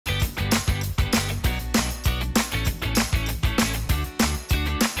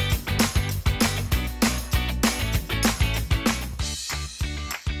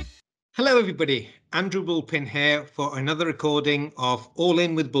everybody, Andrew Bulpin here for another recording of All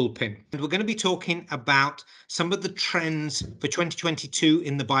In with Bulpin. And we're going to be talking about some of the trends for 2022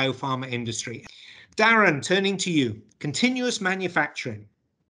 in the biopharma industry. Darren, turning to you, continuous manufacturing.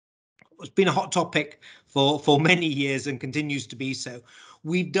 It's been a hot topic for many years and continues to be so.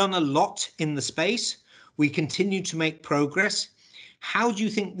 We've done a lot in the space. We continue to make progress. How do you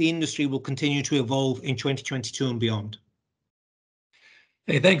think the industry will continue to evolve in 2022 and beyond?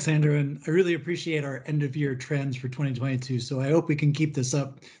 Hey, thanks, Andrew. And I really appreciate our end of year trends for 2022. So I hope we can keep this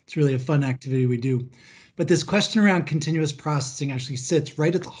up. It's really a fun activity we do. But this question around continuous processing actually sits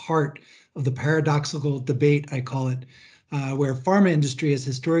right at the heart of the paradoxical debate, I call it, where pharma industry has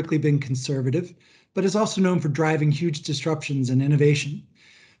historically been conservative, but is also known for driving huge disruptions and innovation.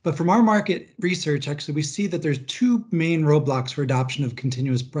 But from our market research, actually, we see that there's two main roadblocks for adoption of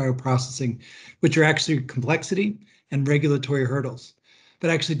continuous bioprocessing, which are actually complexity and regulatory hurdles. But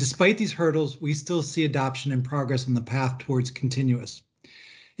actually, despite these hurdles, we still see adoption and progress on the path towards continuous.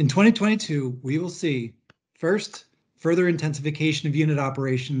 In 2022, we will see, first, further intensification of unit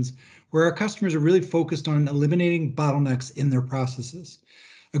operations, where our customers are really focused on eliminating bottlenecks in their processes.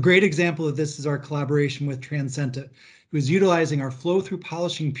 A great example of this is our collaboration with Transcenta, who is utilizing our flow-through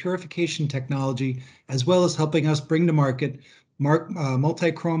polishing purification technology, as well as helping us bring to market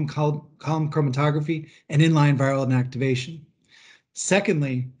multi-chrome column chromatography and inline viral inactivation.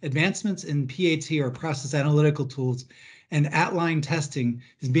 Secondly, advancements in PAT, or process analytical tools, and at-line testing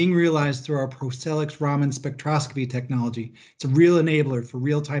is being realized through our Procellix Raman spectroscopy technology. It's a real enabler for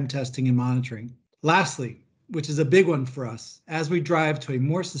real-time testing and monitoring. Lastly, which is a big one for us, as we drive to a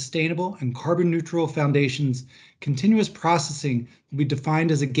more sustainable and carbon neutral foundations, continuous processing will be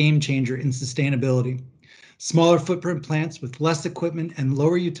defined as a game changer in sustainability. Smaller footprint plants with less equipment and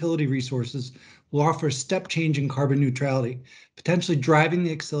lower utility resources will offer a step change in carbon neutrality, potentially driving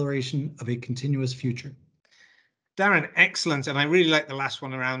the acceleration of a continuous future. Darren, excellent. And I really like the last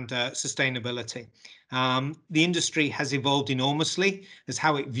one around sustainability. The industry has evolved enormously as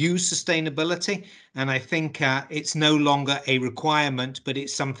how it views sustainability. And I think it's no longer a requirement, but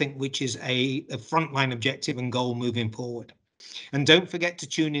it's something which is a frontline objective and goal moving forward. And don't forget to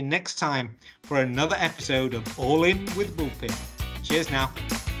tune in next time for another episode of All In with Bulpin. Cheers now.